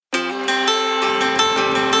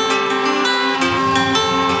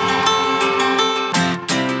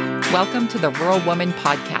Welcome to the Rural Woman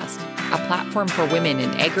Podcast, a platform for women in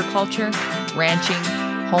agriculture, ranching,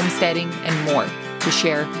 homesteading, and more to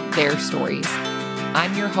share their stories.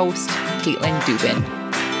 I'm your host, Caitlin Dubin.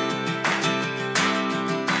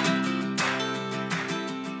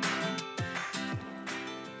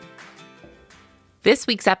 This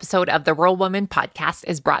week's episode of the Rural Woman Podcast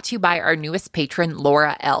is brought to you by our newest patron,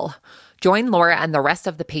 Laura L. Join Laura and the rest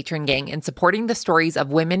of the patron gang in supporting the stories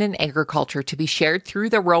of women in agriculture to be shared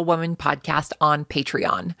through the Rural Woman Podcast on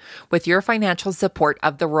Patreon. With your financial support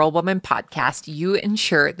of the Rural Woman Podcast, you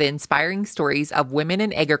ensure the inspiring stories of women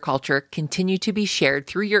in agriculture continue to be shared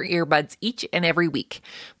through your earbuds each and every week.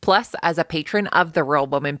 Plus, as a patron of the Rural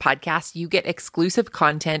Woman Podcast, you get exclusive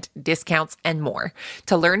content, discounts, and more.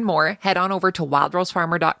 To learn more, head on over to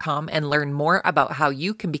wildrosefarmer.com and learn more about how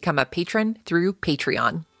you can become a patron through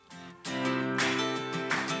Patreon.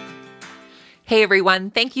 Hey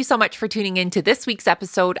everyone, thank you so much for tuning in to this week's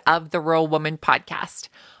episode of the Rural Woman Podcast.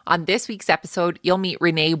 On this week's episode, you'll meet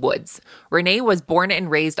Renee Woods. Renee was born and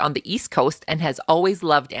raised on the East Coast and has always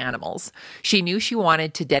loved animals. She knew she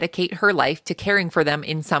wanted to dedicate her life to caring for them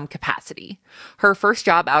in some capacity. Her first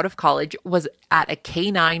job out of college was at a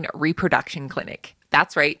canine reproduction clinic.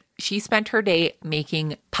 That's right, she spent her day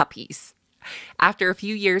making puppies. After a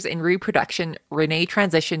few years in reproduction, Renee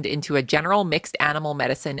transitioned into a general mixed animal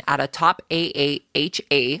medicine at a top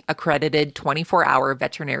AAHA accredited 24-hour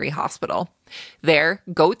veterinary hospital. There,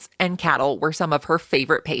 goats and cattle were some of her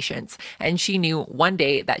favorite patients, and she knew one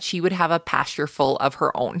day that she would have a pasture full of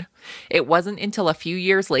her own. It wasn't until a few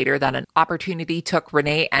years later that an opportunity took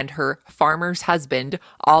Renee and her farmer's husband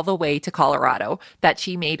all the way to Colorado that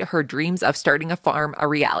she made her dreams of starting a farm a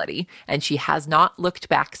reality, and she has not looked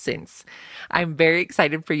back since. I'm very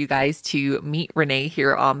excited for you guys to meet Renee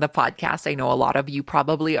here on the podcast. I know a lot of you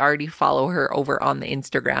probably already follow her over on the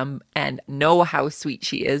Instagram and know how sweet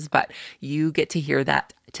she is, but you get to hear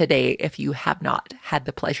that today if you have not had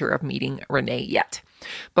the pleasure of meeting Renee yet.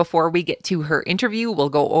 Before we get to her interview, we'll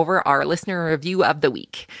go over our listener review of the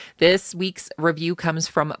week. This week's review comes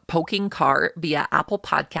from Poking Car via Apple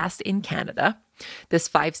Podcast in Canada. This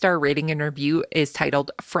 5-star rating and review is titled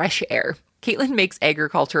Fresh Air. Caitlin makes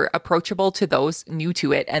agriculture approachable to those new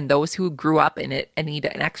to it and those who grew up in it and need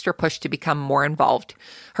an extra push to become more involved.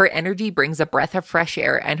 Her energy brings a breath of fresh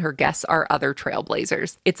air, and her guests are other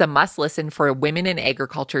trailblazers. It's a must listen for women in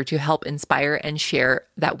agriculture to help inspire and share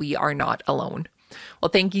that we are not alone. Well,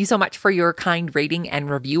 thank you so much for your kind rating and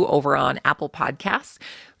review over on Apple Podcasts.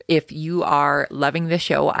 If you are loving the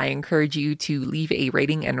show, I encourage you to leave a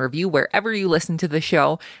rating and review wherever you listen to the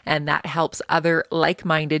show, and that helps other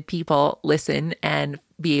like-minded people listen and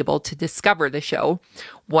be able to discover the show.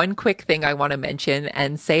 One quick thing I want to mention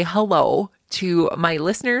and say hello to my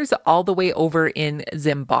listeners all the way over in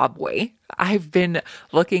Zimbabwe. I've been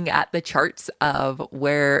looking at the charts of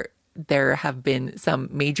where there have been some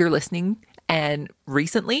major listening, and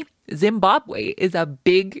recently Zimbabwe is a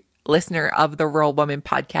big listener of the Rural Woman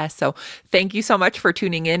Podcast. So thank you so much for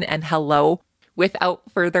tuning in, and hello. Without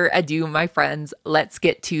further ado, my friends, let's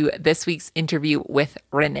get to this week's interview with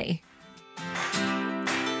Renee.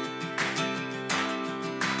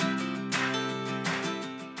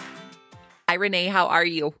 Hi, Renee. How are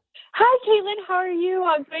you? Hi, Caitlin. How are you?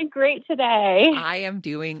 I'm doing great today. I am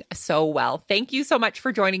doing so well. Thank you so much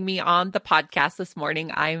for joining me on the podcast this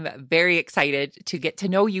morning. I'm very excited to get to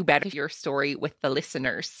know you better, your story with the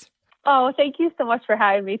listeners. Oh, thank you so much for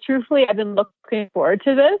having me. Truthfully, I've been looking forward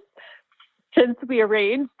to this since we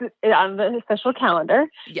arranged it on the official calendar.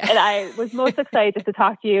 Yeah. And I was most excited to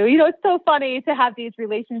talk to you. You know, it's so funny to have these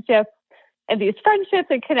relationships and these friendships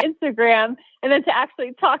and connect Instagram, and then to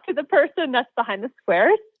actually talk to the person that's behind the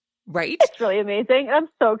squares. Right? It's really amazing. And I'm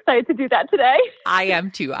so excited to do that today. I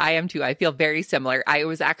am too. I feel very similar. I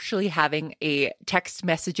was actually having a text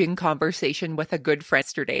messaging conversation with a good friend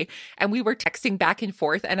yesterday, and we were texting back and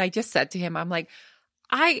forth. And I just said to him, I'm like,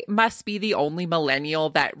 I must be the only millennial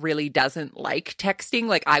that really doesn't like texting.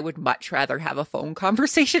 Like, I would much rather have a phone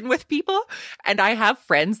conversation with people. And I have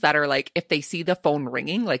friends that are like, if they see the phone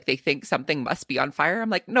ringing, like they think something must be on fire. I'm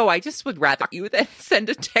like, no, I just would rather you than send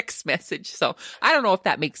a text message. So I don't know if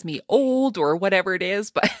that makes me old or whatever it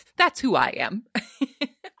is, but that's who I am.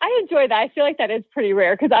 I enjoy that. I feel like that is pretty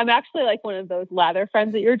rare because I'm actually like one of those lather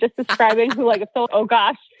friends that you're just describing who like, oh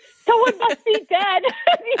gosh, someone must be dead,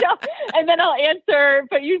 you know, and then I'll answer,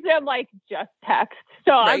 but usually I'm like, just text.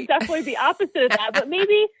 So right. I'm definitely the opposite of that, but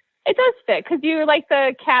maybe it does fit because you're like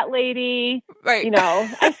the cat lady, right? You know,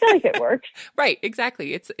 I feel like it works. Right.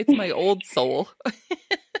 Exactly. It's my old soul.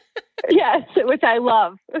 Yes, which I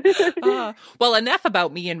love. Well, enough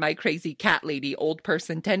about me and my crazy cat lady old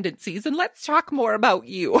person tendencies, and let's talk more about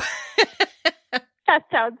you. That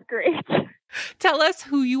sounds great. Tell us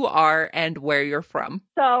who you are and where you're from.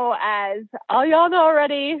 So as all y'all know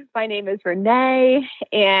already, my name is Renee,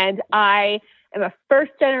 and I am a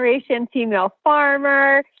first-generation female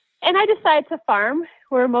farmer, and I decided to farm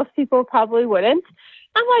where most people probably wouldn't.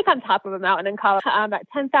 I'm like on top of a mountain in Colorado. I'm at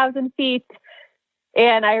 10,000 feet.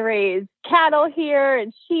 And I raise cattle here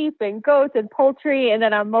and sheep and goats and poultry. And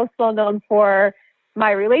then I'm most well known for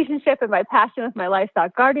my relationship and my passion with my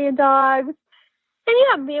livestock guardian dogs. And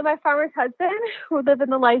yeah, me and my farmer's husband who live in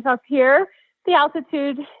the life up here. The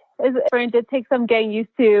altitude is different. It takes some getting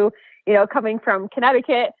used to, coming from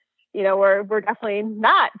Connecticut. We're definitely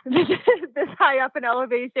not this high up in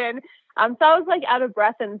elevation. So I was like out of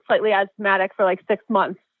breath and slightly asthmatic for like 6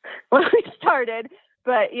 months when we started.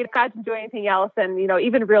 But got to do anything else. And,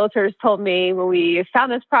 even realtors told me when we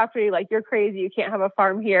found this property, like, you're crazy. You can't have a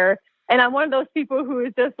farm here. And I'm one of those people who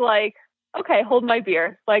is just like, okay, hold my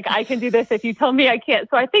beer. Like, I can do this if you tell me I can't.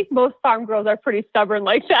 So I think most farm girls are pretty stubborn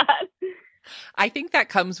like that. I think that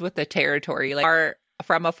comes with the territory. Like, are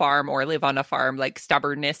from a farm or live on a farm, like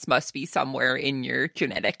stubbornness must be somewhere in your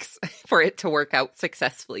genetics for it to work out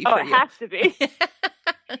successfully for you. It has to be.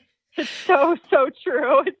 It's so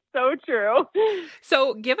true. It's so true.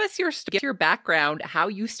 So give us your background, how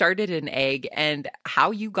you started in ag and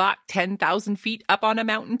how you got 10,000 feet up on a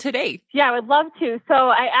mountain today. Yeah, I would love to. So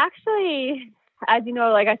I actually, as you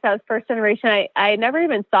know, like I said, I was first generation. I never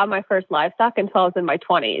even saw my first livestock until I was in my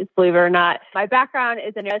 20s, believe it or not. My background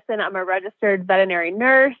is in medicine. I'm a registered veterinary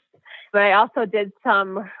nurse. But I also did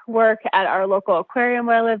some work at our local aquarium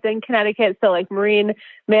where I lived in Connecticut. So like marine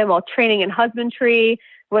mammal training and husbandry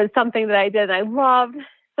was something that I did and I loved.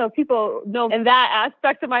 So people know in that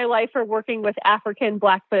aspect of my life for working with African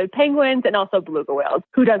black-footed penguins and also beluga whales.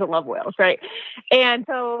 Who doesn't love whales, right? And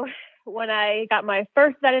so when I got my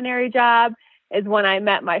first veterinary job is when I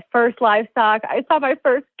met my first livestock. I saw my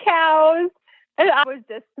first cows and I was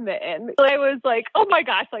just smitten. I was like, oh my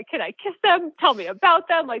gosh, like, can I kiss them? Tell me about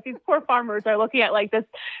them. Like these poor farmers are looking at like this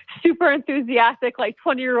super enthusiastic, like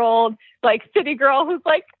 20-year-old, like city girl who's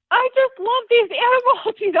like, I just love these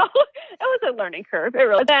animals, It was a learning curve. It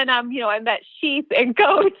really. Then, I met sheep and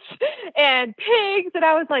goats and pigs. And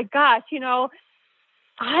I was like, gosh,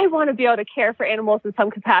 I want to be able to care for animals in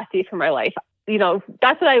some capacity for my life.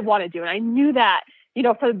 That's what I want to do. And I knew that,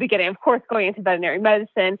 from the beginning, of course, going into veterinary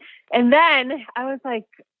medicine. And then I was like,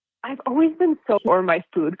 I've always been so where my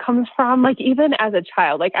food comes from, like even as a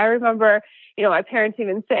child. Like I remember, my parents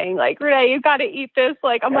even saying like, Renee, you got to eat this.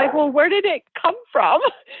 Like, I'm like, well, where did it come from?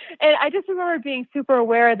 And I just remember being super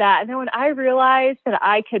aware of that. And then when I realized that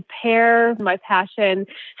I could pair my passion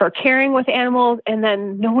for caring with animals and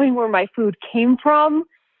then knowing where my food came from,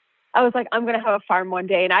 I was like, I'm going to have a farm one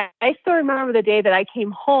day. And I still remember the day that I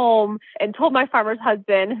came home and told my farmer's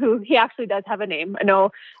husband, who he actually does have a name. I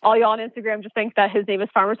know all y'all on Instagram just think that his name is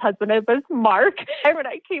Farmer's Husband, but it's Mark. And when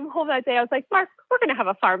I came home that day, I was like, Mark, we're going to have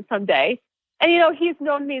a farm someday. And, he's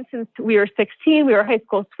known me since we were 16. We were high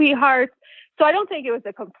school sweethearts. So I don't think it was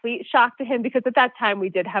a complete shock to him because at that time we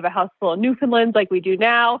did have a house full of Newfoundlands like we do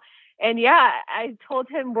now. And yeah, I told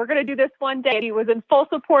him we're going to do this one day. He was in full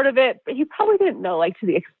support of it, but he probably didn't know like to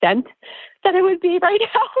the extent that it would be right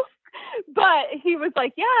now. But he was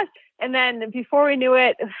like, yes. And then before we knew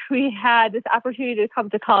it, we had this opportunity to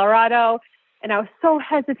come to Colorado. And I was so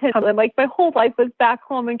hesitant. And like my whole life was back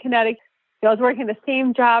home in Connecticut. I was working the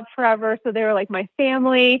same job forever. So they were like my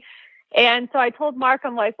family. And so I told Mark,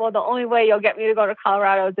 I'm like, well, the only way you'll get me to go to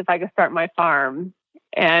Colorado is if I could start my farm.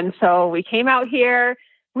 And so we came out here.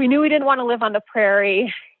 We knew we didn't want to live on the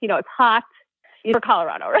prairie. It's hot for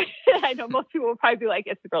Colorado, right? I know most people will probably be like,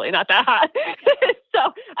 it's really not that hot.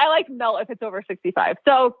 So I like melt if it's over 65.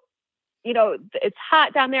 So, it's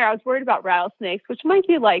hot down there. I was worried about rattlesnakes, which might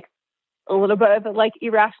be like a little bit of like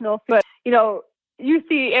irrational, but you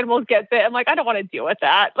see animals get bit. I'm like, I don't want to deal with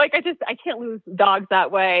that. Like, I can't lose dogs that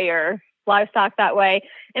way or livestock that way.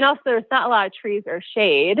 And also there's not a lot of trees or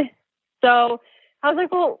shade. So I was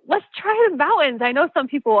like, well, let's try the mountains. I know some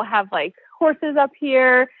people will have like horses up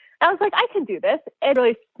here. I was like, I can do this. And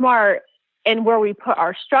really smart in where we put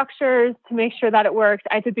our structures to make sure that it works.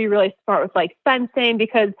 I could be really smart with like fencing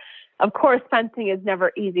because of course fencing is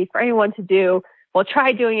never easy for anyone to do. Well,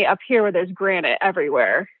 try doing it up here where there's granite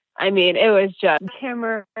everywhere. I mean, it was just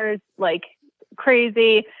hammers like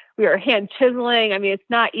crazy. We were hand chiseling. I mean, it's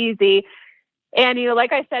not easy. And,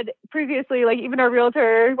 like I said previously, like even our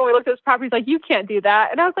realtor, when we looked at this property, he's like, you can't do that.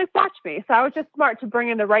 And I was like, watch me. So I was just smart to bring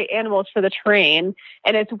in the right animals for the train.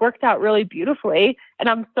 And it's worked out really beautifully. And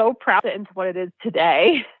I'm so proud of it into what it is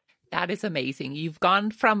today. That is amazing. You've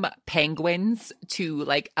gone from penguins to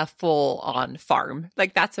like a full-on farm.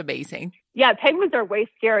 Like, that's amazing. Yeah, penguins are way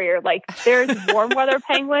scarier. Like, there's warm weather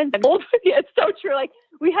penguins. And yeah, it's so true. Like,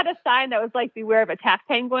 we had a sign that was like, beware of attack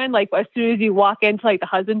penguin. Like, as soon as you walk into like the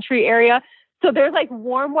husbandry area. So there's like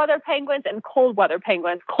warm weather penguins and cold weather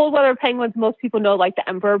penguins. Cold weather penguins, most people know, like the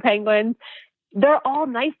emperor penguins. They're all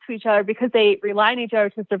nice to each other because they rely on each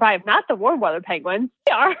other to survive. Not the warm weather penguins.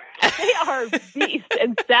 They are beast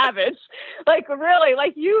and savage. Like, really,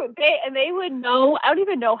 like they would know. I don't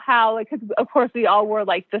even know how, like, because of course we all wore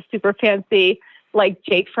like the super fancy, like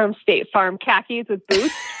Jake from State Farm khakis with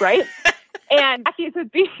boots, right? And khakis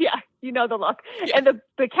would be, yeah, you know the look. Yeah. And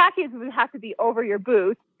the khakis would have to be over your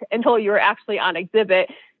boots until you were actually on exhibit.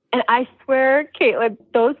 And I swear, Caitlin,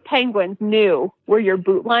 those penguins knew where your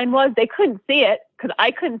boot line was. They couldn't see it because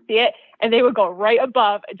I couldn't see it. And they would go right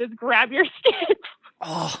above and just grab your skin.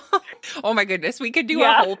 Oh my goodness. We could do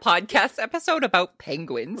a whole podcast episode about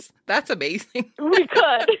penguins. That's amazing. We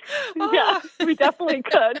could. Yeah, we definitely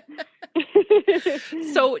could.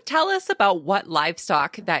 So tell us about what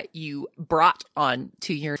livestock that you brought on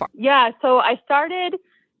to your farm. Yeah, so I started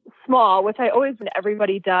small, which I always,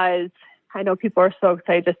 everybody does. I know people are so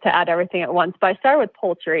excited just to add everything at once, but I started with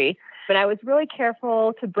poultry. But I was really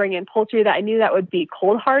careful to bring in poultry that I knew that would be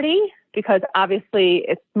cold hardy, because obviously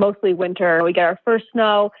it's mostly winter. We get our first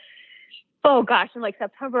snow, in like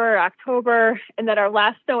September, October, and then our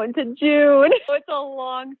last snow into June. So it's a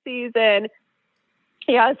long season.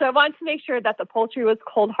 Yeah, so I wanted to make sure that the poultry was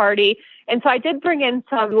cold hardy. And so I did bring in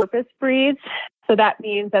some purpose breeds. So that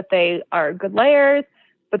means that they are good layers,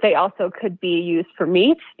 but they also could be used for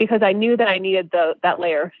meat, because I knew that I needed that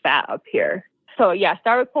layer of fat up here. So yeah,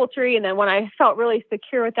 start with poultry. And then when I felt really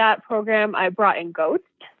secure with that program, I brought in goats.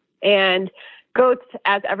 And goats,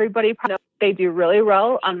 as everybody probably knows, they do really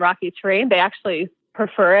well on rocky terrain. They actually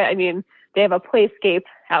prefer it. I mean, they have a playscape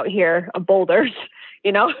out here of boulders,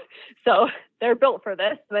 so they're built for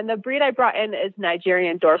this. And the breed I brought in is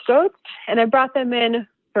Nigerian dwarf goats, and I brought them in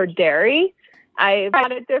for dairy. I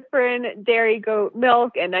had a different dairy goat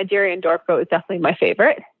milk, and Nigerian dwarf goat is definitely my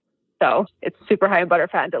favorite. So it's super high in butter,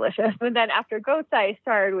 fat, and delicious. And then after goats, I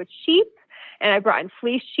started with sheep, and I brought in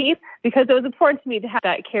fleece sheep because it was important to me to have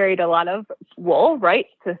that carried a lot of wool, right,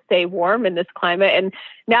 to stay warm in this climate. And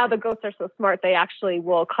now the goats are so smart, they actually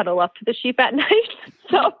will cuddle up to the sheep at night.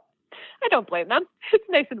 So I don't blame them. It's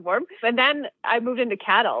nice and warm. And then I moved into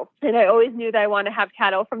cattle. And I always knew that I wanted to have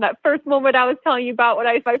cattle from that first moment I was telling you about when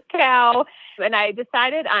I was my cow. And I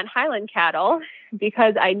decided on Highland cattle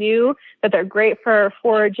because I knew that they're great for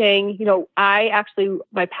foraging.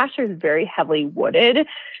 My pasture is very heavily wooded,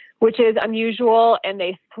 which is unusual, and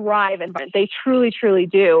they thrive in it. They truly, truly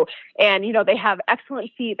do. And, they have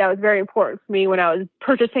excellent feet. That was very important for me when I was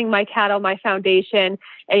purchasing my cattle, my foundation.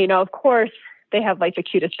 And, of course, they have like the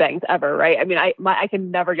cutest bangs ever, right? I mean, I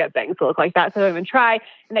can never get bangs to look like that, so I don't even try.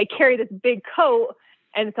 And they carry this big coat,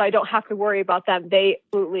 and so I don't have to worry about them. They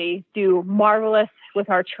absolutely do marvelous with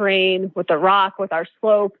our terrain, with the rock, with our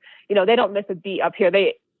slope. They don't miss a beat up here.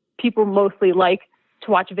 People mostly like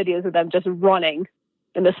to watch videos of them just running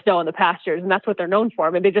in the snow in the pastures, and that's what they're known for.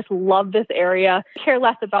 I mean, they just love this area, care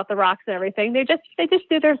less about the rocks and everything. They just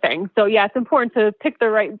do their thing. So yeah, it's important to pick the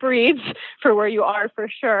right breeds for where you are, for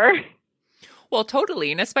sure. Well,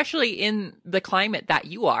 totally. And especially in the climate that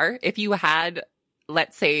you are, if you had,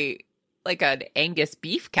 let's say, like an Angus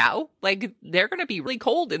beef cow, like they're going to be really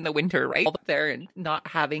cold in the winter, right? Up there and not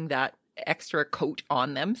having that extra coat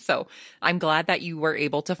on them. So I'm glad that you were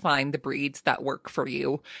able to find the breeds that work for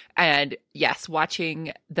you. And yes,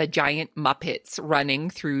 watching the giant Muppets running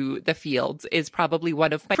through the fields is probably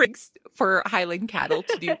one of my tricks for Highland cattle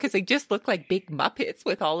to do, because they just look like big Muppets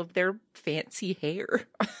with all of their fancy hair.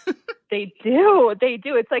 They do.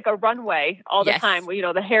 It's like a runway all the time,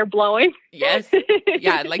 the hair blowing. Yes.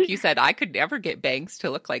 Yeah. Like you said, I could never get bangs to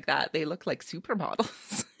look like that. They look like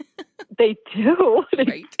supermodels. They do.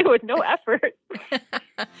 They do with no effort.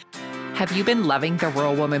 Have you been loving the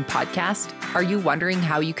Rural Woman podcast? Are you wondering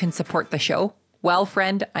how you can support the show? Well,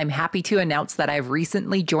 friend, I'm happy to announce that I've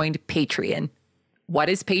recently joined Patreon. What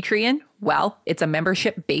is Patreon? Well, it's a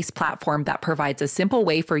membership-based platform that provides a simple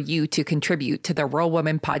way for you to contribute to the Rural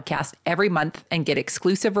Woman podcast every month and get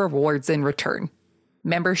exclusive rewards in return.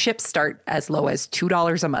 Memberships start as low as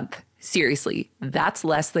 $2 a month. Seriously, that's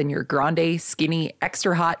less than your grande, skinny,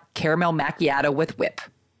 extra hot caramel macchiato with whip.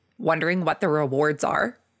 Wondering what the rewards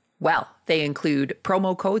are? Well, they include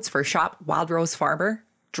promo codes for Shop Wild Rose Farmer,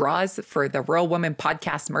 draws for the Rural Woman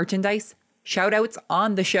Podcast merchandise, shout outs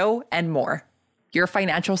on the show, and more. Your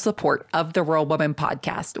financial support of the Rural Woman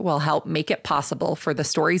Podcast will help make it possible for the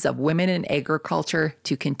stories of women in agriculture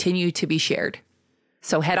to continue to be shared.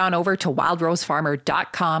 So head on over to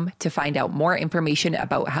wildrosefarmer.com to find out more information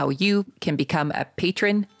about how you can become a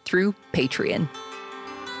patron through Patreon.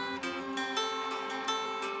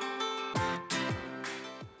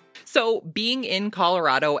 So being in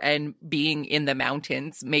Colorado and being in the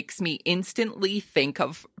mountains makes me instantly think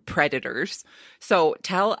of predators. So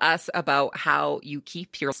tell us about how you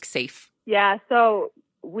keep your safe. Yeah, so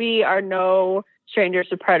we are no strangers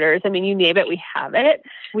to predators. I mean, you name it, we have it.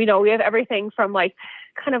 We know we have everything from like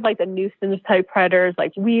kind of like the nuisance type predators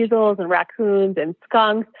like weasels and raccoons and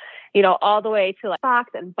skunks, you know, all the way to like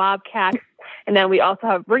fox and bobcats. And then we also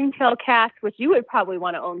have ringtail cats, which you would probably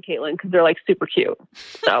want to own, Caitlin, because they're like super cute.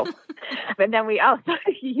 So, and then we also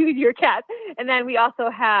use your cat. And then we also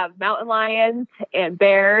have mountain lions and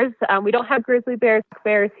bears. We don't have grizzly bears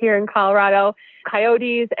here in Colorado,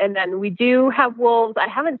 coyotes. And then we do have wolves. I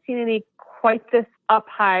haven't seen any quite this up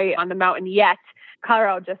high on the mountain yet.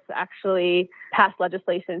 Colorado just actually passed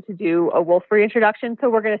legislation to do a wolf reintroduction. So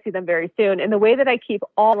we're going to see them very soon. And the way that I keep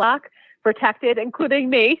all luck protected,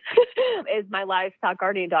 including me, is my livestock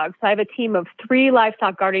guardian dogs. So I have a team of 3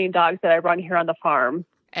 livestock guardian dogs that I run here on the farm.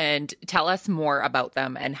 And tell us more about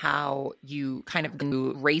them and how you kind of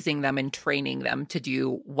do raising them and training them to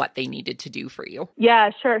do what they needed to do for you.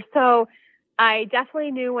 Yeah, sure. So I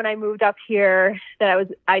definitely knew when I moved up here that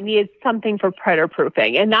I needed something for predator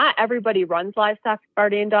proofing. And not everybody runs livestock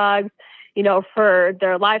guardian dogs. You know, for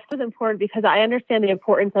their lives is important because I understand the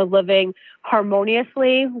importance of living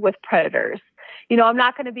harmoniously with predators. You know, I'm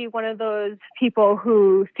not going to be one of those people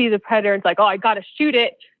who sees a predator and is like, oh, I got to shoot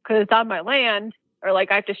it because it's on my land, or like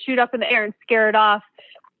I have to shoot up in the air and scare it off.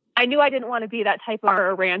 I knew I didn't want to be that type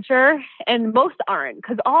of rancher, and most aren't,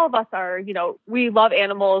 because all of us are, you know, we love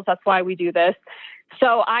animals. That's why we do this.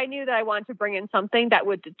 So I knew that I wanted to bring in something that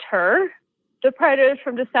would deter the predators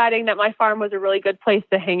from deciding that my farm was a really good place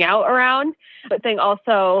to hang out around, but then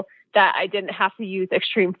also that I didn't have to use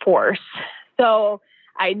extreme force. So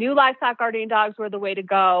I knew livestock guardian dogs were the way to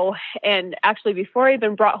go. And actually, before I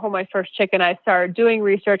even brought home my first chicken, I started doing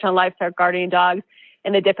research on livestock guardian dogs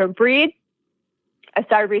and the different breeds. I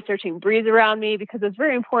started researching breeds around me because it's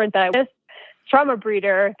very important that I was from a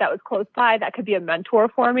breeder that was close by that could be a mentor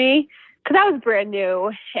for me, because I was brand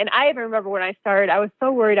new. And I even remember when I started, I was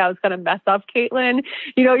so worried I was going to mess up, Caitlin.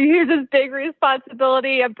 You know, you hear this big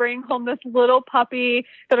responsibility of bringing home this little puppy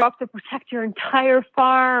that will have to protect your entire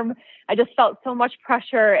farm. I just felt so much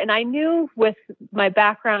pressure. And I knew with my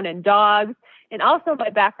background in dogs and also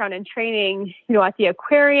my background in training, you know, at the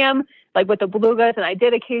aquarium, like with the belugas, and I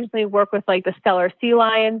did occasionally work with like the Steller sea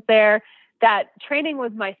lions there, that training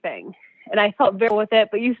was my thing. And I felt very with it,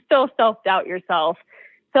 but you still self-doubt yourself.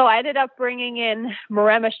 So I ended up bringing in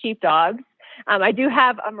Maremma sheepdogs. I do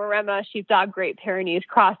have a Maremma sheepdog Great Pyrenees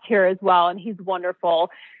cross here as well, and he's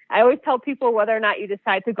wonderful. I always tell people whether or not you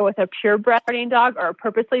decide to go with a purebred guardian dog or a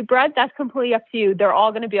purposely bred, that's completely up to you. They're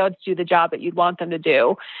all going to be able to do the job that you'd want them to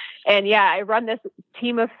do. And yeah, I run this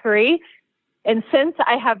team of 3. And since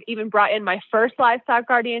I have even brought in my first livestock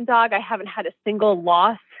guardian dog, I haven't had a single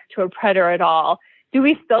loss to a predator at all. Do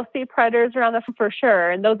we still see predators around the farm? For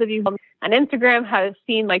sure? And those of you on Instagram have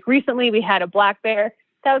seen, like recently we had a black bear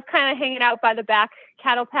that was kind of hanging out by the back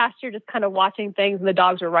cattle pasture, just kind of watching things, and the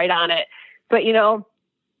dogs were right on it. But, you know,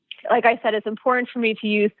 like I said, it's important for me to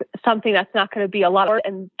use something that's not going to be a lot,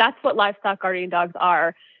 and that's what livestock guardian dogs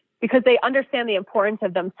are, because they understand the importance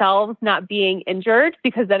of themselves not being injured,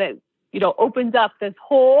 because then it, you know, opens up this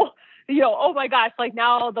whole, you know, oh my gosh, like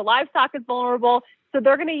now the livestock is vulnerable. So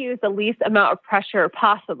they're going to use the least amount of pressure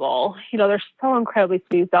possible. You know, they're so incredibly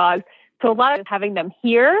sweet dogs. So a lot of having them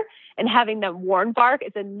here and having them warn bark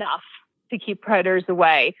is enough to keep predators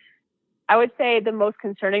away. I would say the most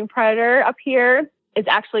concerning predator up here is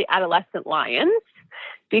actually adolescent lions,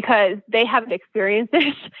 because they haven't experienced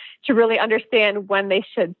this to really understand when they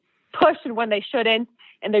should push and when they shouldn't.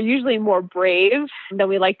 And they're usually more brave than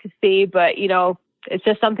we like to see. But, you know, it's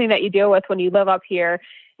just something that you deal with when you live up here.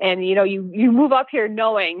 And, you know, you move up here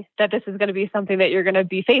knowing that this is going to be something that you're going to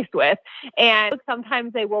be faced with. And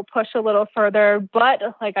sometimes they will push a little further. But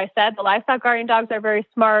like I said, the livestock guardian dogs are very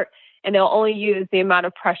smart, and they'll only use the amount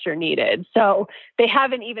of pressure needed. So they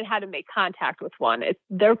haven't even had to make contact with one. It's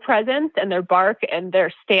their presence and their bark and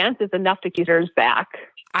their stance is enough to keep theirs back.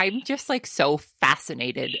 I'm just like so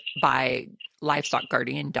fascinated by livestock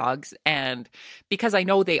guardian dogs, and because I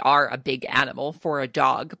know they are a big animal for a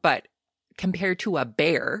dog, but compared to a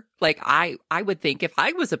bear, like I would think if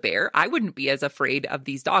I was a bear, I wouldn't be as afraid of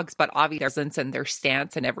these dogs, but obviously their presence and their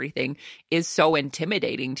stance and everything is so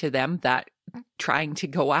intimidating to them that trying to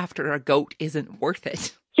go after a goat isn't worth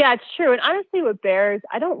it. Yeah, it's true. And honestly, with bears,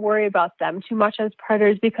 I don't worry about them too much as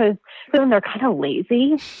predators because then they're kind of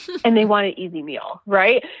lazy and they want an easy meal,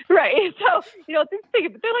 right? Right. So, they're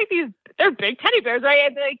like they're big teddy bears, right?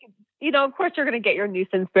 And like, of course you're going to get your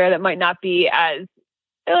nuisance bear that might not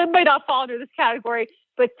fall under this category,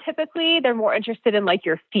 but typically they're more interested in like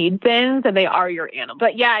your feed bins than they are your animal.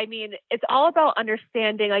 But yeah, I mean, it's all about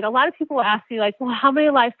understanding. Like a lot of people ask me like, well, how many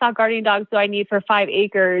livestock guardian dogs do I need for 5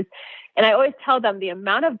 acres? And I always tell them the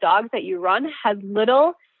amount of dogs that you run has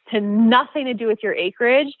little to nothing to do with your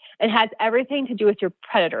acreage and has everything to do with your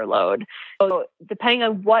predator load. So depending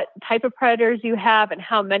on what type of predators you have and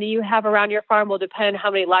how many you have around your farm will depend on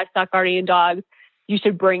how many livestock guardian dogs you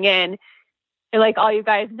should bring in. And like all you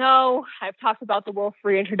guys know, I've talked about the wolf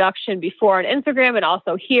reintroduction before on Instagram and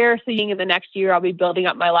also here. So in the next year, I'll be building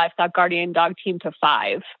up my livestock guardian dog team to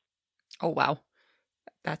 5. Oh, wow.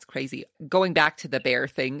 That's crazy. Going back to the bear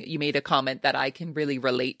thing, you made a comment that I can really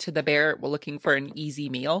relate to the bear. We're looking for an easy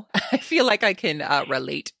meal. I feel like I can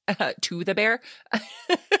relate to the bear.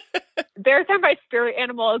 Bears are my spirit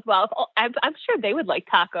animal as well. I'm sure they would like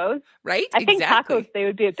tacos. Right? I think tacos they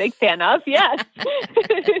would be a big fan of. Yes.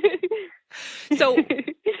 So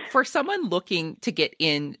for someone looking to get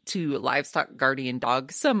into livestock guardian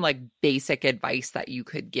dogs, some like basic advice that you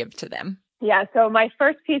could give to them. Yeah. So my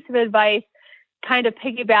first piece of advice, kind of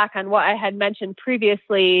piggyback on what I had mentioned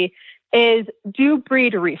previously, is do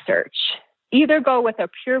breed research. Either go with a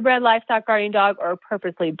purebred livestock guardian dog or a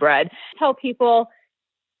purposely bred. Tell people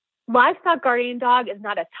livestock guardian dog is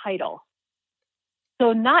not a title.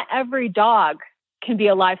 So not every dog can be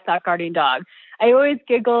a livestock guardian dog. I always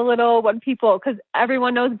giggle a little when people, because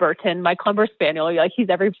everyone knows Burton, my Clumber Spaniel, like he's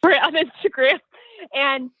everywhere on Instagram.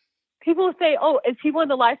 And people say, oh, is he one of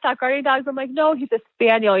the livestock guardian dogs? I'm like, no, he's a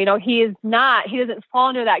Spaniel. He is not, he doesn't fall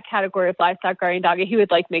into that category of livestock guardian dog. He would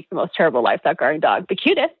like make the most terrible livestock guardian dog, the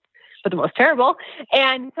cutest, but the most terrible.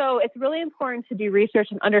 And so it's really important to do research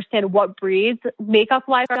and understand what breeds make up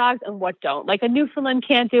livestock dogs and what don't. Like a Newfoundland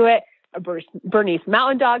can't do it. A Bernese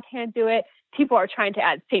Mountain Dog can't do it. People are trying to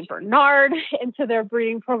add St. Bernard into their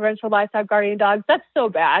breeding programs for livestock guardian dogs. That's so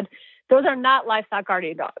bad. Those are not livestock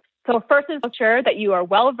guardian dogs. So first is make sure that you are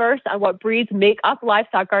well-versed on what breeds make up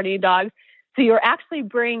livestock guardian dogs. So you're actually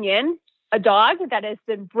bringing in a dog that has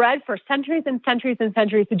been bred for centuries and centuries and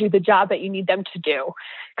centuries to do the job that you need them to do.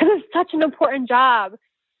 Because it's such an important job.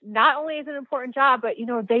 Not only is it an important job, but,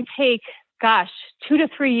 they take, 2 to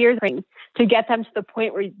 3 years to get them to the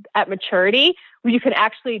point where at maturity, where you can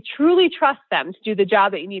actually truly trust them to do the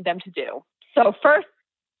job that you need them to do. So first,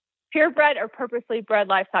 purebred or purposely bred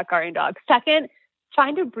livestock guardian dog. Second,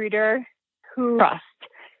 find a breeder who you trust,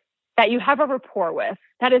 that you have a rapport with,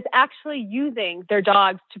 that is actually using their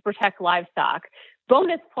dogs to protect livestock.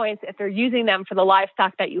 Bonus points if they're using them for the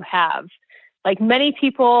livestock that you have. Like many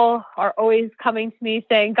people are always coming to me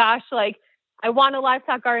saying, I want a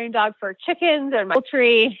livestock guardian dog for chickens or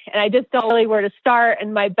poultry, and I just don't know really where to start.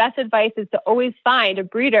 And my best advice is to always find a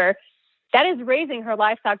breeder that is raising her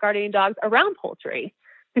livestock guardian dogs around poultry,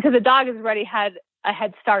 because the dog has already had a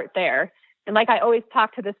head start there. And like I always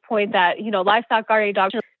talk to this point that, livestock guardian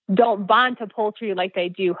dogs don't bond to poultry like they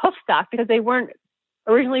do hoof stock because they weren't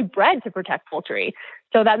originally bred to protect poultry.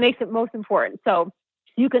 So that makes it most important. So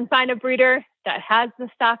you can find a breeder that has the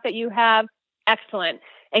stock that you have. Excellent.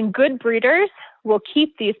 And good breeders will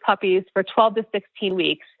keep these puppies for 12 to 16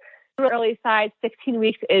 weeks. Early size, 16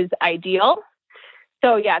 weeks is ideal.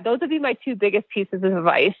 So yeah, those would be my 2 biggest pieces of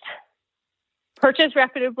advice. Purchase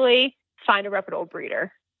reputably, find a reputable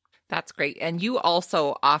breeder. That's great. And you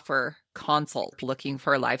also offer consult looking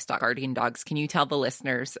for livestock guardian dogs. Can you tell the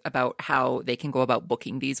listeners about how they can go about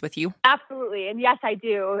booking these with you? Absolutely. And yes, I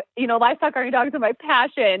do. Livestock guardian dogs are my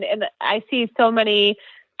passion. And I see so many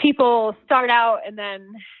people start out and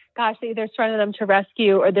then, they either surrender them to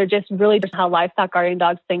rescue or they're just really just how livestock guardian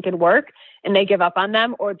dogs think and work and they give up on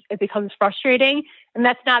them, or it becomes frustrating. And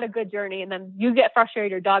that's not a good journey. And then you get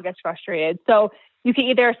frustrated, your dog gets frustrated. So you can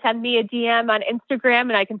either send me a DM on Instagram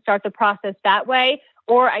and I can start the process that way.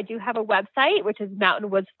 Or I do have a website, which is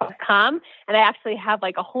mountainwoods.com. And I actually have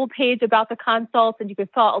like a whole page about the consults, and you can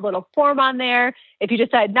fill out a little form on there. If you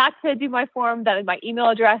decide not to do my form, then my email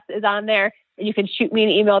address is on there. And you can shoot me an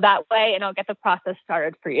email that way and I'll get the process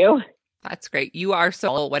started for you. That's great. You are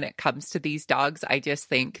so when it comes to these dogs. I just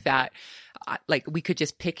think that like we could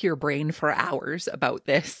just pick your brain for hours about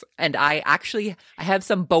this. And I have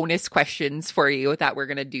some bonus questions for you that we're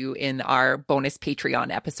going to do in our bonus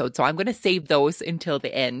Patreon episode. So I'm going to save those until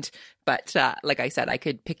the end. But like I said, I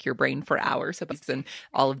could pick your brain for hours about this and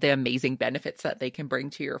all of the amazing benefits that they can bring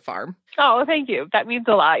to your farm. Oh, thank you. That means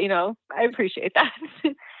a lot. I appreciate that.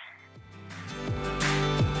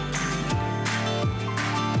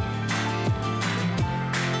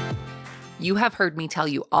 You have heard me tell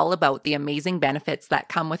you all about the amazing benefits that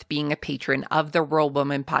come with being a patron of the Rural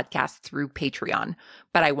Woman podcast through Patreon,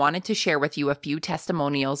 but I wanted to share with you a few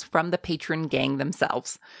testimonials from the patron gang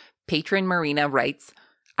themselves. Patron Marina writes,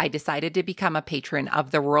 I decided to become a patron of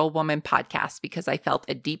the Rural Woman podcast because I felt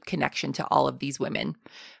a deep connection to all of these women.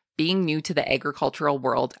 Being new to the agricultural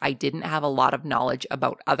world, I didn't have a lot of knowledge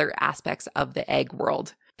about other aspects of the ag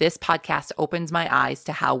world. This podcast opens my eyes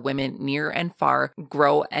to how women near and far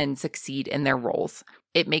grow and succeed in their roles.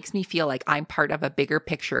 It makes me feel like I'm part of a bigger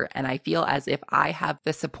picture, and I feel as if I have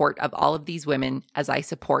the support of all of these women as I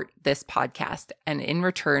support this podcast, and in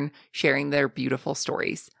return, sharing their beautiful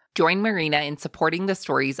stories. Join Marina in supporting the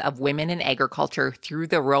stories of women in agriculture through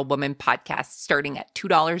the Rural Woman podcast, starting at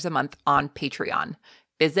 $2 a month on Patreon.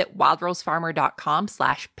 Visit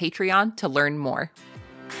wildrosefarmer.com/Patreon to learn more.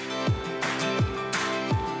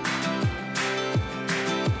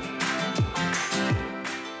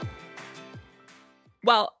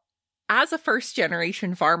 Well, as a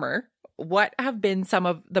first-generation farmer, what have been some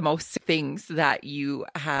of the most things that you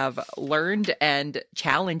have learned and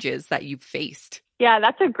challenges that you've faced? Yeah,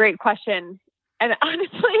 that's a great question. And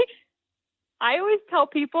honestly, I always tell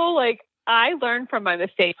people, I learn from my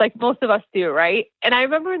mistakes, like most of us do, right? And I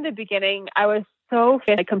remember in the beginning, I was so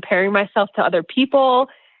comparing myself to other people.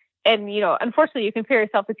 And, unfortunately, you compare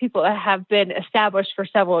yourself to people that have been established for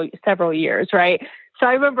several years, right? So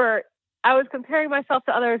I remember I was comparing myself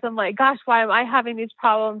to others. I'm like, gosh, why am I having these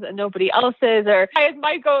problems and nobody else is? Or why is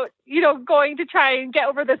my goat, going to try and get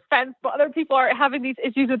over this fence, but other people are having these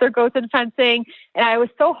issues with their goats and fencing. And I was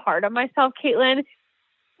so hard on myself, Caitlin.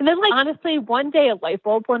 And then, honestly, one day a light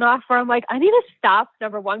bulb went off where I'm like, I need to stop,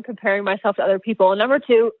 number one, comparing myself to other people. And number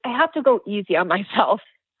two, I have to go easy on myself.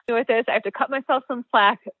 With this, I have to cut myself some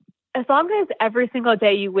slack. As long as every single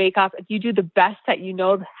day you wake up and you do the best that you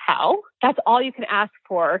know how, that's all you can ask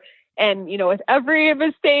for. And, with every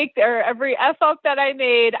mistake or every F up that I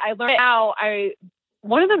made, I learned now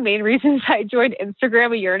one of the main reasons I joined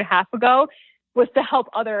Instagram a year and a half ago was to help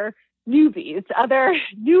other newbies, other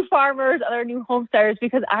new farmers, other new homesteaders,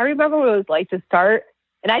 because I remember what it was like to start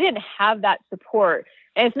and I didn't have that support.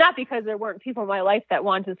 And it's not because there weren't people in my life that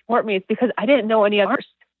wanted to support me. It's because I didn't know any others.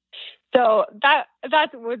 So that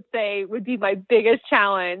would be my biggest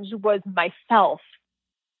challenge was myself.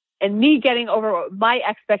 And me getting over what my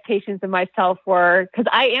expectations of myself were, because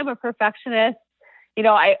I am a perfectionist.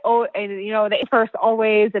 The first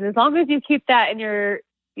always. And as long as you keep that in your,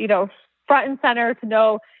 front and center to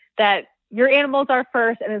know that your animals are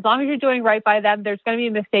first. And as long as you're doing right by them, there's going to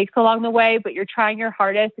be mistakes along the way, but you're trying your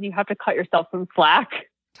hardest and you have to cut yourself some slack.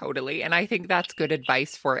 Totally. And I think that's good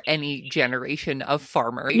advice for any generation of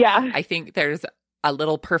farmers. Yeah. I think there's a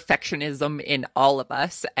little perfectionism in all of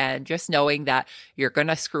us, and just knowing that you're going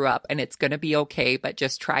to screw up and it's going to be okay, but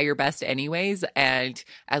just try your best anyways. And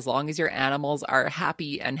as long as your animals are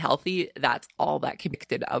happy and healthy, that's all that can be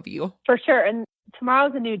expected of you. For sure. And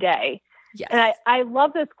tomorrow's a new day. Yes. And I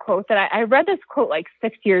love this quote that I read this quote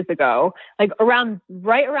 6 years ago, right around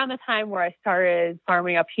the time where I started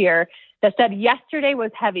farming up here, that said, yesterday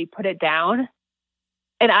was heavy, put it down.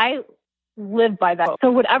 And I live by that. So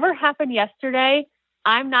whatever happened yesterday,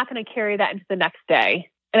 I'm not going to carry that into the next day.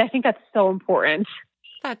 And I think that's so important.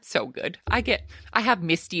 That's so good. I have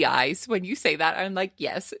misty eyes when you say that. I'm like,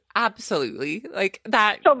 yes, absolutely. Like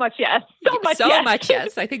that. So much yes. So much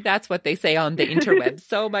yes. I think that's what they say on the interwebs.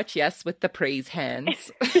 So much yes with the praise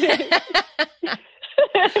hands.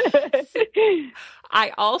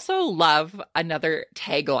 I also love another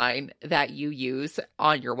tagline that you use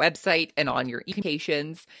on your website and on your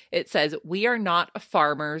communications. It says, we are not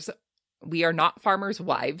farmers. We are not farmers'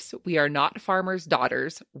 wives. We are not farmers'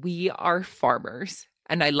 daughters. We are farmers.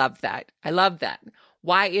 And I love that.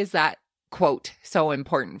 Why is that quote so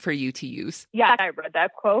important for you to use? Yeah, I read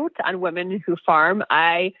that quote on Women Who Farm.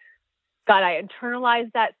 I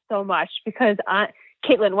internalized that so much because,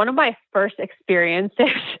 Caitlin, one of my first experiences,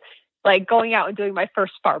 going out and doing my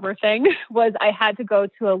first farmer thing, was I had to go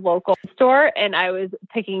to a local store and I was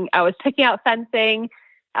picking out fencing.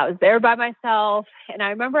 I was there by myself. And I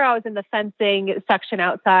remember I was in the fencing section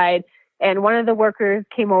outside and one of the workers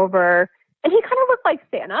came over and he kind of looked like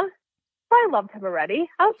Santa. So I loved him already.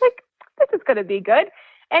 I was like, this is going to be good.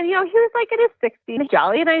 And, he was like in his 60s,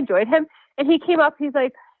 jolly, and I enjoyed him. And he came up, he's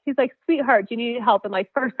like, sweetheart, do you need help? And like,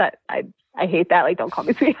 first I hate that. Like, don't call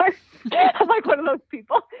me sweetheart. I'm like one of those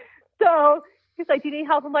people. So he's like, do you need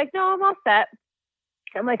help? I'm like, no, I'm all set.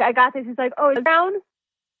 I'm like, I got this. He's like, oh, it's down.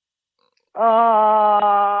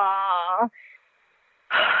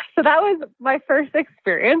 So that was my first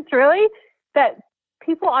experience, really, that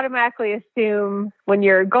people automatically assume when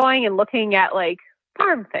you're going and looking at like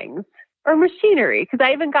farm things or machinery. Because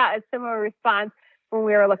I even got a similar response when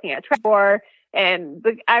we were looking at tractor, and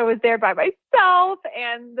I was there by myself,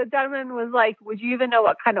 and the gentleman was like, "Would you even know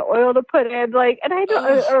what kind of oil to put in?" Like, and I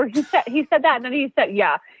don't. Or he said that, and then he said,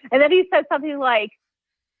 "Yeah," and then he said something like,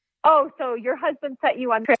 "Oh, so your husband set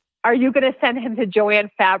you on trip. Are you going to send him to Joanne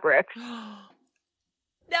Fabrics?"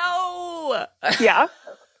 No. Yeah.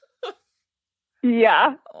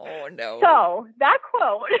 Yeah. Oh no. So that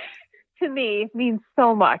quote to me means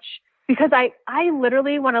so much, because I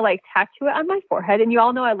literally want to like tattoo it on my forehead. And you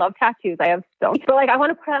all know I love tattoos. I have so, but like I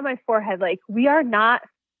want to put it on my forehead. Like, we are not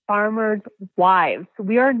farmers' wives.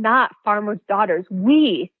 We are not farmers' daughters.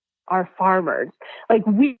 We are farmers. Like,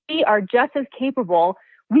 we are just as capable.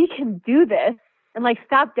 We can do this. And like,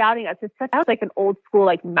 stop doubting us. It's such like an old school,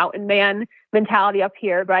 like mountain man mentality up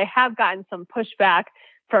here. But I have gotten some pushback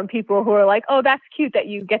from people who are like, oh, that's cute that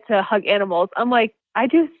you get to hug animals. I'm like, I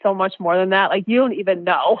do so much more than that. Like, you don't even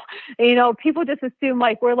know. And, people just assume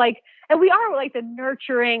like we're like, and we are like the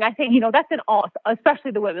nurturing. I think, that's in all,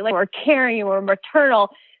 especially the women, like we're caring and we're maternal.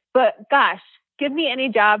 But gosh, give me any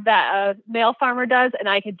job that a male farmer does and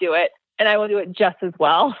I could do it. And I will do it just as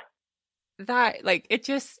well. That, like, it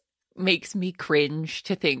just makes me cringe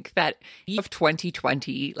to think that of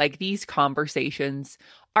 2020, like, these conversations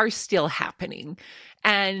are still happening.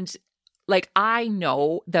 And like, I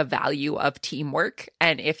know the value of teamwork.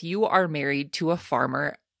 And if you are married to a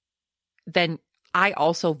farmer, then I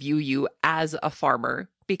also view you as a farmer,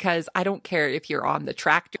 because I don't care if you're on the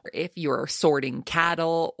tractor, if you're sorting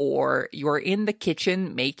cattle, or you're in the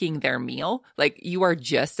kitchen making their meal. Like, you are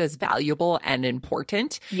just as valuable and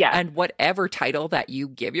important. Yeah. And whatever title that you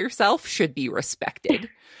give yourself should be respected.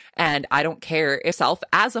 And I don't care if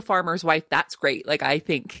as a farmer's wife, that's great. Like, I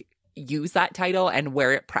think use that title and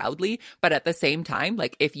wear it proudly. But at the same time,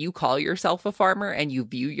 like, if you call yourself a farmer and you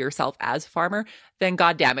view yourself as a farmer, then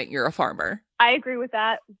God damn it, you're a farmer. I agree with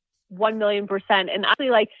that 1,000,000%. And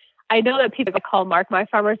actually, like, I know that people call Mark my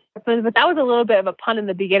farmer's husband, but that was a little bit of a pun in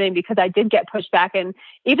the beginning, because I did get pushed back. And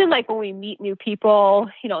even like when we meet new people,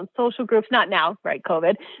 in social groups, not now, right,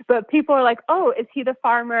 COVID, but people are like, oh, is he the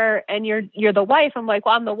farmer and you're the wife? I'm like,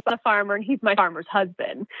 well, I'm the farmer and he's my farmer's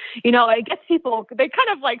husband. I guess people, they kind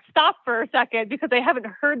of like stop for a second because they haven't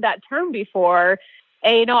heard that term before.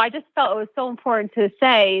 And, I just felt it was so important to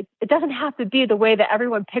say it doesn't have to be the way that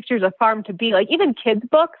everyone pictures a farm to be. Like, even kids'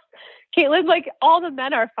 books, Caitlin, like, all the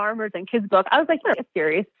men are farmers in kids' books. I was like, get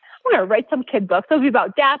serious. I'm going to write some kid books. It'll be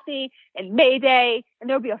about Daphne and Mayday, and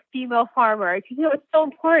there'll be a female farmer. Because, it's so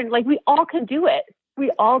important. Like, we all can do it. We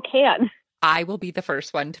all can. I will be the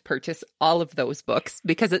first one to purchase all of those books,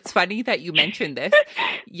 because it's funny that you mentioned this.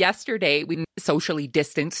 Yesterday, we socially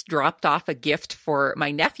distanced, dropped off a gift for my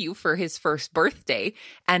nephew for his first birthday,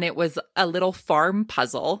 and it was a little farm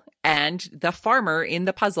puzzle, and the farmer in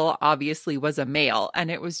the puzzle obviously was a male, and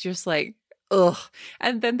it was just like, ugh.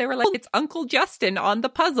 And then they were like, it's Uncle Justin on the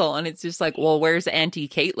puzzle, and it's just like, well, where's Auntie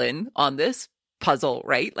Caitlin on this puzzle,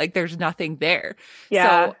 right? Like, there's nothing there.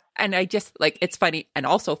 Yeah. So, and I just, like, it's funny, and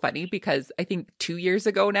also funny because I think 2 years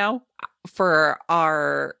ago now, for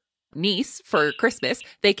our niece for Christmas,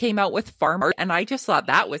 they came out with farm art, and I just thought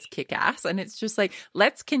that was kick-ass. And it's just like,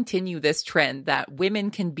 let's continue this trend that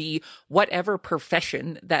women can be whatever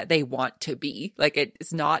profession that they want to be. Like,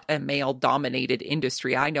 it's not a male-dominated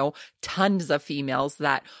industry. I know tons of females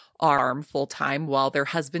that are full-time while their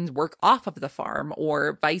husbands work off of the farm,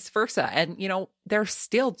 or vice versa. And, they're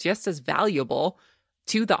still just as valuable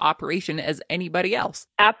to the operation as anybody else.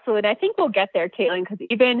 Absolutely. I think we'll get there, Caitlin, because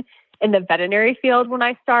even in the veterinary field, when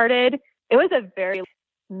I started, it was a very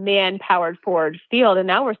man-powered forward field. And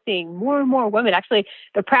now we're seeing more and more women. Actually,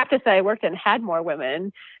 the practice that I worked in had more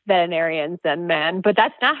women veterinarians than men, but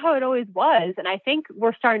that's not how it always was. And I think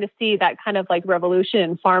we're starting to see that kind of like revolution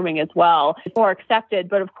in farming as well. It's more accepted,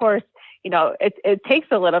 but of course, it takes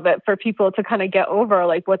a little bit for people to kind of get over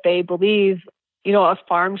like what they believe a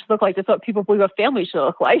farm should look like. That's what people believe a family should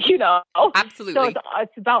look like, Absolutely. So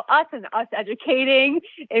it's about us and us educating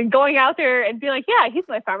and going out there and being like, yeah, he's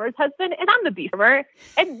my farmer's husband and I'm the beef farmer.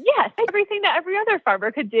 And yes, everything that every other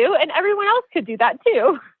farmer could do, and everyone else could do that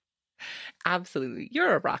too. Absolutely.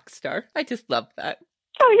 You're a rock star. I just love that.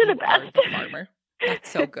 Oh, you're the best. You are the farmer. That's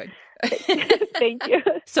so good. Thank you.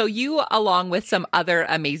 So you, along with some other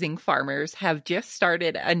amazing farmers, have just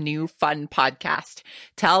started a new fun podcast.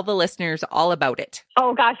 Tell the listeners all about it.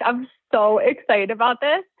 Oh gosh, I'm so excited about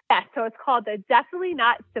this. Yeah, so it's called the Definitely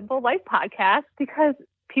Not Simple Life podcast because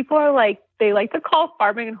people are like, they like to call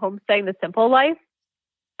farming and homesteading the simple life.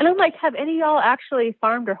 And I'm like, have any of y'all actually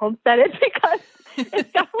farmed or homesteaded? Because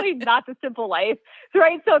it's definitely not the simple life,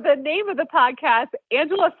 right? So the name of the podcast,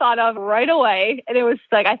 Angela thought of right away. And it was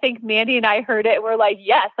like, I think Mandy and I heard it. And we're like,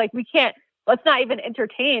 yes, like we can't, let's not even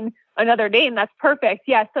entertain another name. That's perfect.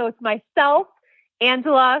 Yeah. So it's myself,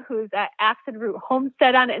 Angela, who's at Axe and Root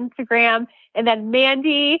Homestead on Instagram, and then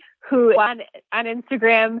Mandy, who on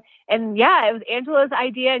Instagram. And yeah, it was Angela's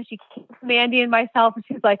idea. And she came to Mandy and myself, and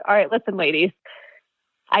she's like, all right, listen, ladies,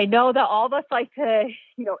 I know that all of us like to,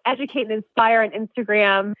 educate and inspire on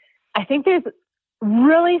Instagram. I think there's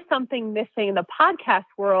really something missing in the podcast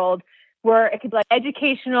world where it could be like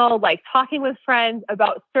educational, like talking with friends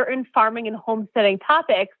about certain farming and homesteading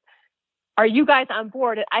topics. Are you guys on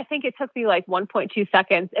board? And I think it took me like 1.2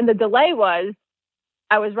 seconds. And the delay was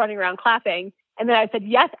I was running around clapping. And then I said,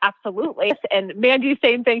 yes, absolutely. And Mandy,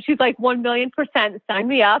 same thing. She's like 1,000,000% sign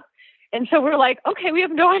me up. And so we're like, okay, we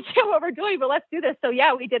have no idea what we're doing, but let's do this. So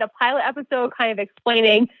yeah, we did a pilot episode kind of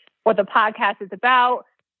explaining what the podcast is about,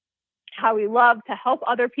 how we love to help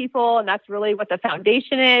other people. And that's really what the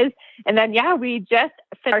foundation is. And then, yeah, we just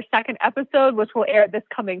finished our second episode, which will air this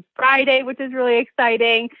coming Friday, which is really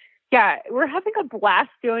exciting. Yeah, we're having a blast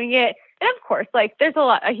doing it. And of course, like there's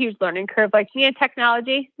a huge learning curve. Like me and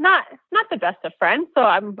technology, not the best of friends. So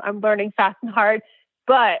I'm learning fast and hard,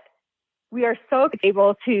 but we are so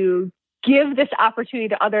able to give this opportunity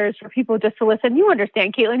to others for people just to listen. You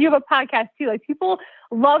understand, Caitlin, you have a podcast too. Like people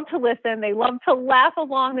love to listen. They love to laugh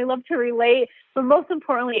along. They love to relate. But most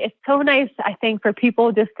importantly, it's so nice, I think, for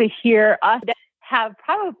people just to hear us have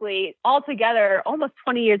probably altogether almost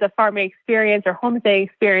 20 years of farming experience or homesteading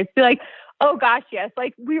experience. Be like, oh gosh, yes.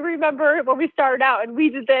 Like we remember when we started out and we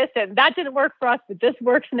did this and that didn't work for us, but this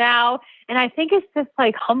works now. And I think it's just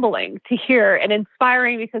like humbling to hear and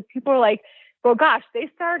inspiring because people are like, well, gosh, they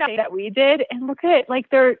started out that we did. And look at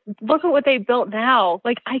what they built now.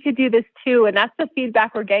 Like I could do this too. And that's the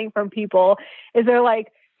feedback we're getting from people is they're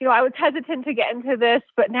like, I was hesitant to get into this,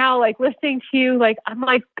 but now like listening to you, like, I'm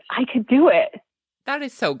like, I could do it. That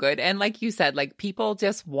is so good. And like you said, like people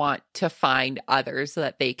just want to find others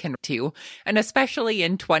that they can do. And especially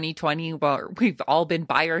in 2020, where we've all been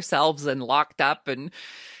by ourselves and locked up. And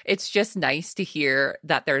it's just nice to hear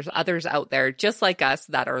that there's others out there just like us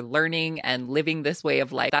that are learning and living this way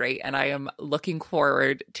of life. Right. And I am looking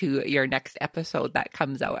forward to your next episode that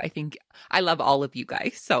comes out. I think I love all of you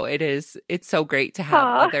guys. So it's so great to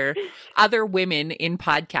have other women in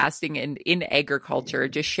podcasting and in agriculture,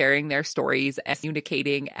 just sharing their stories and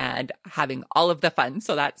communicating and having all of the fun.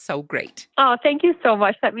 So that's so great. Oh, thank you so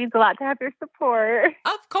much. That means a lot to have your support.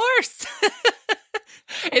 Of course.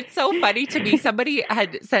 It's so funny to me. Somebody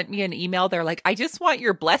had sent me an email. They're like, I just want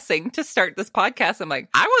your blessing to start this podcast. I'm like,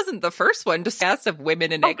 I wasn't the first one to ask of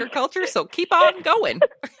women in agriculture. So keep on going.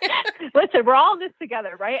 Listen, we're all in this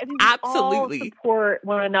together, right? I mean, absolutely. We all support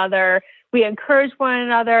one another. We encourage one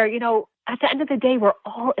another. At the end of the day, we're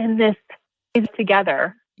all in this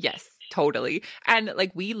together. Yes, totally. And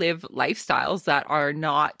like we live lifestyles that are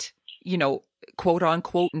not, quote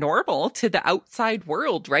unquote normal to the outside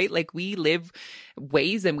world, right? Like we live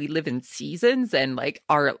ways and we live in seasons and like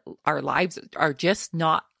our lives are just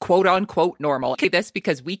not quote unquote normal. Okay, this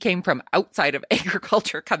because we came from outside of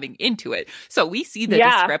agriculture coming into it. So we see the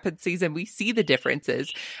discrepancies and we see the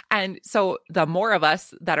differences. And so the more of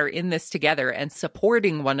us that are in this together and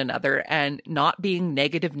supporting one another and not being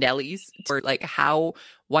negative Nellies for like how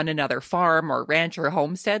one another farm or ranch or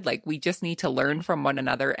homestead, like we just need to learn from one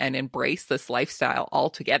another and embrace this lifestyle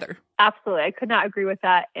altogether. Absolutely. I could not agree with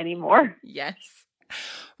that anymore. Yes.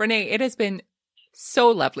 Renee, it has been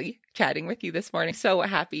so lovely chatting with you this morning. So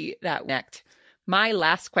happy that we connect. My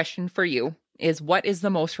last question for you is, what is the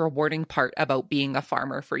most rewarding part about being a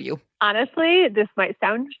farmer for you? Honestly, this might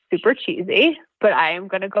sound super cheesy, but I am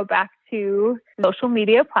going to go back to social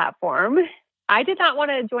media platform. I did not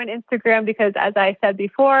want to join Instagram because, as I said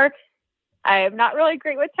before, I am not really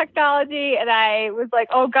great with technology. And I was like,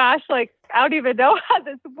 oh gosh, like I don't even know how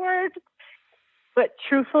this works. But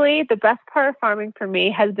truthfully, the best part of farming for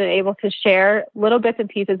me has been able to share little bits and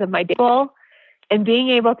pieces of my day and being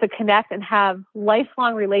able to connect and have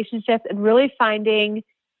lifelong relationships and really finding,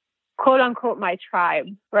 quote unquote, my tribe,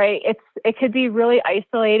 right? It could be really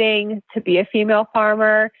isolating to be a female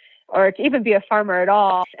farmer or to even be a farmer at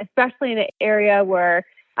all, especially in an area where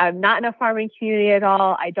I'm not in a farming community at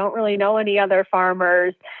all. I don't really know any other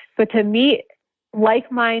farmers. But to meet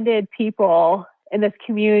like-minded people in this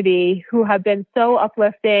community who have been so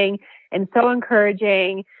uplifting and so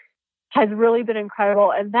encouraging has really been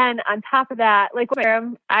incredible. And then on top of that, like I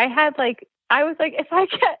was like, if I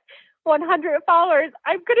get 100 followers,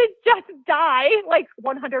 I'm going to just die. Like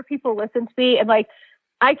 100 people listen to me. And like,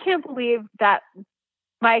 I can't believe that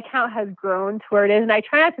my account has grown to where it is. And I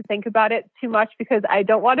try not to think about it too much because I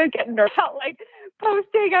don't want to get nervous about like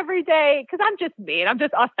posting every day because I'm just me and I'm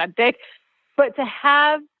just authentic. But to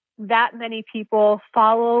have that many people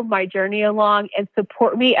follow my journey along and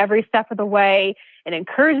support me every step of the way and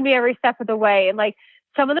encourage me every step of the way. And like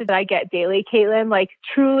some of them that I get daily, Caitlin, like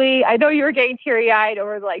truly, I know you were getting teary-eyed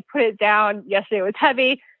or like put it down. Yesterday was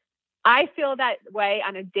heavy. I feel that way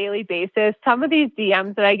on a daily basis. Some of these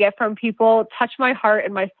DMs that I get from people touch my heart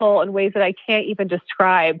and my soul in ways that I can't even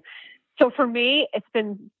describe. So for me, it's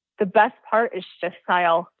been the best part is just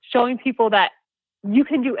style, showing people that you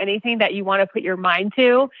can do anything that you want to put your mind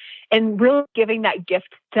to and really giving that gift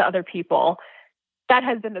to other people. That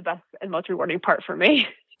has been the best and most rewarding part for me.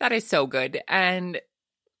 That is so good. And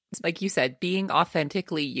like you said, being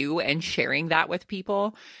authentically you and sharing that with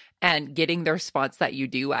people and getting the response that you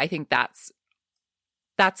do, I think that's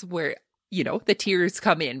where, you know, the tears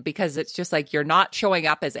come in, because it's just like you're not showing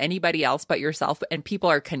up as anybody else but yourself, and people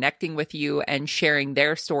are connecting with you and sharing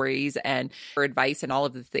their stories and their advice and all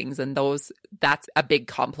of the things. And that's a big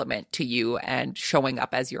compliment to you and showing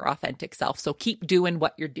up as your authentic self. So keep doing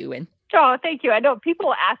what you're doing. Oh, thank you. I know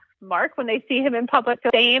people ask Mark when they see him in public,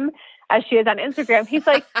 the same as she is on Instagram. He's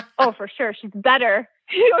like, oh, for sure, she's better.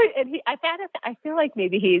 And I feel like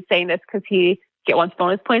maybe he's saying this because he wants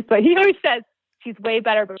bonus points, but he always says she's way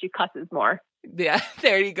better, but she cusses more. Yeah,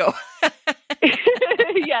 there you go.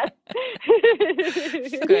 Yes.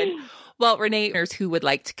 Good. Well, Renee, who would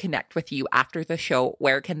like to connect with you after the show,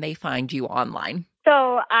 where can they find you online?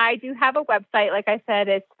 So I do have a website. Like I said,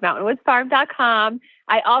 it's mountainwoodsfarm.com.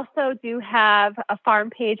 I also do have a farm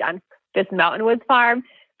page on this Mountain Woods Farm,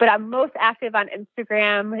 but I'm most active on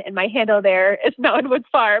Instagram, and my handle there is Mountain Woods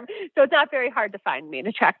Farm. So it's not very hard to find me and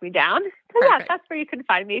to track me down. So yeah, that's where you can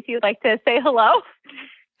find me if you'd like to say hello.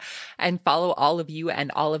 And follow all of you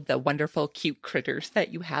and all of the wonderful, cute critters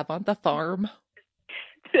that you have on the farm.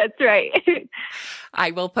 That's right.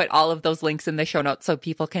 I will put all of those links in the show notes so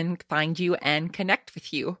people can find you and connect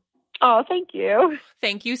with you. Oh, thank you.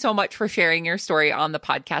 Thank you so much for sharing your story on the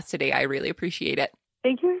podcast today. I really appreciate it.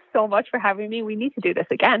 Thank you so much for having me. We need to do this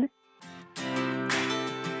again.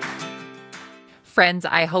 Friends,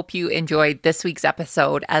 I hope you enjoyed this week's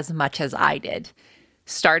episode as much as I did.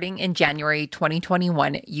 Starting in January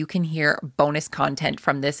 2021, you can hear bonus content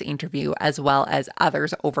from this interview as well as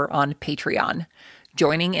others over on Patreon.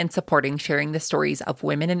 Joining and supporting sharing the stories of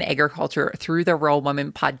women in agriculture through the Rural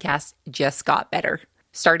Woman podcast just got better.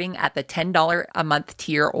 Starting at the $10 a month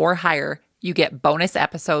tier or higher, you get bonus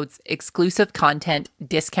episodes, exclusive content,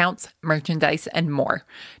 discounts, merchandise, and more.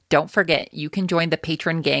 Don't forget, you can join the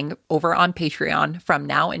patron gang over on Patreon from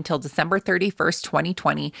now until December 31st,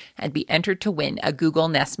 2020, and be entered to win a Google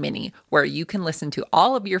Nest Mini, where you can listen to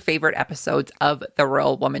all of your favorite episodes of the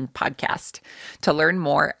Rural Woman podcast. To learn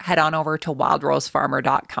more, head on over to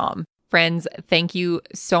wildrosefarmer.com. Friends, thank you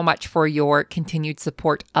so much for your continued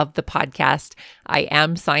support of the podcast. I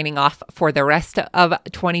am signing off for the rest of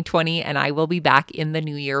 2020, and I will be back in the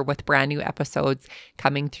new year with brand new episodes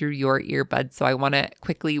coming through your earbuds. So I want to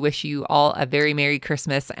quickly wish you all a very Merry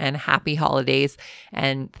Christmas and Happy Holidays.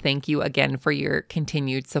 And thank you again for your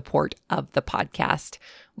continued support of the podcast.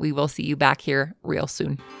 We will see you back here real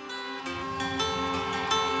soon.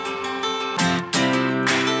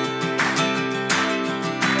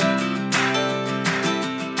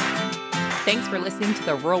 Thanks for listening to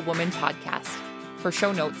the Rural Woman podcast. For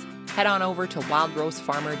show notes, head on over to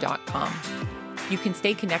wildrosefarmer.com. You can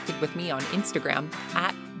stay connected with me on Instagram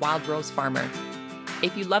at wildrosefarmer.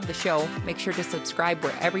 If you love the show, make sure to subscribe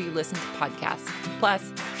wherever you listen to podcasts.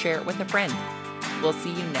 Plus, share it with a friend. We'll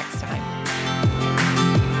see you next time.